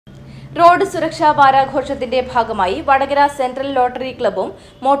Road സുരക്ഷാ വാരാഘോഷത്തിന്റെ ഭാഗമായി Vadakara central lottery ക്ലബ്ബും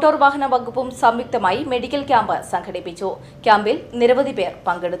motor വാഹന വകുപ്പും സംയുക്തമായി മെഡിക്കൽ ക്യാമ്പ് സംഘടിപ്പിച്ചു. ക്യാമ്പിൽ നിരവധി പേർ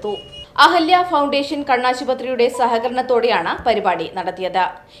പങ്കെടുത്തു. അഹല്യ ഫൗണ്ടേഷൻ കണ്ണാശുപത്രിയുടെ സഹകരണത്തോടെയാണ് പരിപാടി നടത്തിയത്.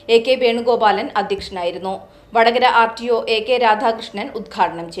 AK വേണുഗോപാലൻ അധ്യക്ഷനായിരുന്നു. വടകര RTO AK രാധാകൃഷ്ണൻ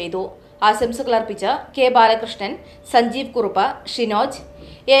ഉദ്ഘാടനം ചെയ്തു. ആശംസകൾ അർപ്പിച്ച് K ബാലകൃഷ്ണൻ, സഞ്ജീവ് കുറുപ്പ്, ഷിനോജ്,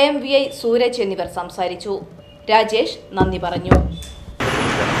 AMVI സൂരജ് എന്നിവർ സംസാരിച്ചു. രാജേഷ് നന്ദി പറഞ്ഞു.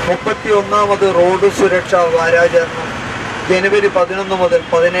 31ാമത് റോഡ് സുരക്ഷാ വാരാചരണം ജനുവരി 11 മുതൽ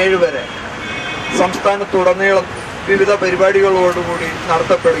 17 വരെ സംസ്ഥാനത്തുടനീളം വിവിധ പരിപാടികളോടുകൂടി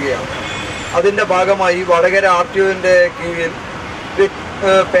നടത്തപ്പെടുകയാണ്. അതിൻ്റെ ഭാഗമായി വടകര RTOന്റെ കീഴിൽ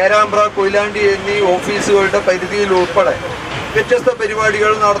പേരാമ്പ്ര, കൊയിലാണ്ടി എന്നീ ഓഫീസുകളുടെ പരിധിയിൽ ഉൾപ്പെടെ വ്യത്യസ്ത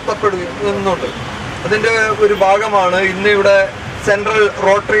പരിപാടികൾ നടത്തപ്പെടുന്നുണ്ട്. അതിൻ്റെ ഒരു ഭാഗമാണ് ഇന്ന് ഇവിടെ സെൻട്രൽ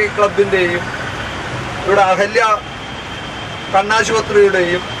റോട്ടറി ക്ലബിൻ്റെയും ഇവിടെ അഹല്യ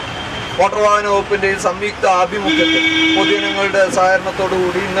കണ്ണാശുപത്രിയുടെയും മോട്ടോർ വാഹന വകുപ്പിൻ്റെയും സംയുക്ത ആഭിമുഖ്യത്തിൽ പൊതുജനങ്ങളുടെ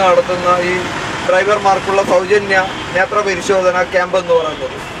സഹകരണത്തോടുകൂടി ഇന്ന് നടത്തുന്ന ഈ ഡ്രൈവർമാർക്കുള്ള സൗജന്യ നേത്ര പരിശോധന ക്യാമ്പ് എന്ന്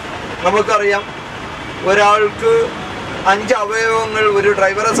പറയുന്നത്. നമുക്കറിയാം, ഒരാൾക്ക് 5 അവയവങ്ങൾ ഒരു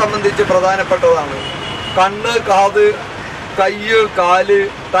ഡ്രൈവറെ സംബന്ധിച്ച് പ്രധാനപ്പെട്ടതാണ്. കണ്ണ്, കാത്, കയ്യ്, കാല്,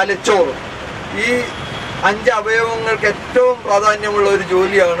 തലച്ചോറ്. ഈ 5 അവയവങ്ങൾക്ക് ഏറ്റവും പ്രാധാന്യമുള്ള ഒരു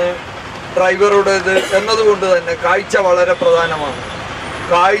ജോലിയാണ് ഡ്രൈവറുടേത് എന്നതുകൊണ്ട് തന്നെ കാഴ്ച വളരെ പ്രധാനമാണ്.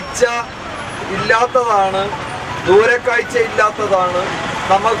 കാഴ്ച ഇല്ലാത്തതാണ്, ദൂരക്കാഴ്ച ഇല്ലാത്തതാണ്,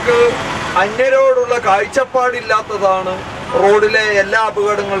 നമുക്ക് അന്യരോടുള്ള കാഴ്ചപ്പാടില്ലാത്തതാണ് റോഡിലെ എല്ലാ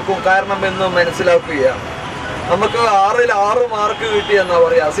അപകടങ്ങൾക്കും കാരണമെന്ന് മനസ്സിലാക്കുകയാണ്. നമുക്ക് 6ൽ 6 മാർക്ക് കിട്ടിയെന്നാ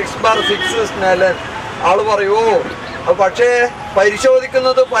പറയാ. 6/6 സ്നെല്ലൻ ആള് പറയുമോ? പക്ഷേ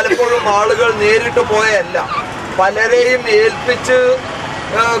പരിശോധിക്കുന്നത് പലപ്പോഴും ആളുകൾ നേരിട്ട് പോയല്ല, പലരെയും ഏൽപ്പിച്ച്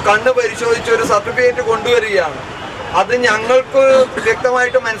കണ്ണ് പരിശോധിച്ച് ഒരു സർട്ടിഫിക്കറ്റ് കൊണ്ടുവരികയാണ്. അത് ഞങ്ങൾക്ക്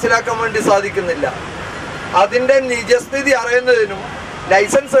വ്യക്തമായിട്ട് മനസ്സിലാക്കാൻ വേണ്ടി സാധിക്കുന്നില്ല. അതിൻ്റെ നിജസ്ഥിതി അറിയുന്നതിനും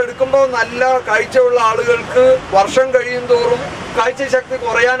ലൈസൻസ് എടുക്കുമ്പോൾ നല്ല കാഴ്ചയുള്ള ആളുകൾക്ക് വർഷം കഴിയും തോറും കാഴ്ചശക്തി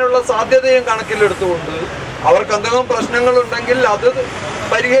കുറയാനുള്ള സാധ്യതയും കണക്കിലെടുത്തുകൊണ്ട് അവർക്ക് എന്തെങ്കിലും പ്രശ്നങ്ങളുണ്ടെങ്കിൽ അത്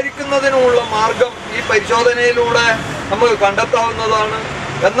പരിഹരിക്കുന്നതിനുമുള്ള മാർഗം ഈ പരിശോധനയിലൂടെ നമുക്ക് കണ്ടെത്താവുന്നതാണ്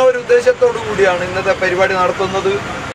എന്ന ഒരു ഉദ്ദേശത്തോടു കൂടിയാണ് ഇന്നത്തെ പരിപാടി നടത്തുന്നത്.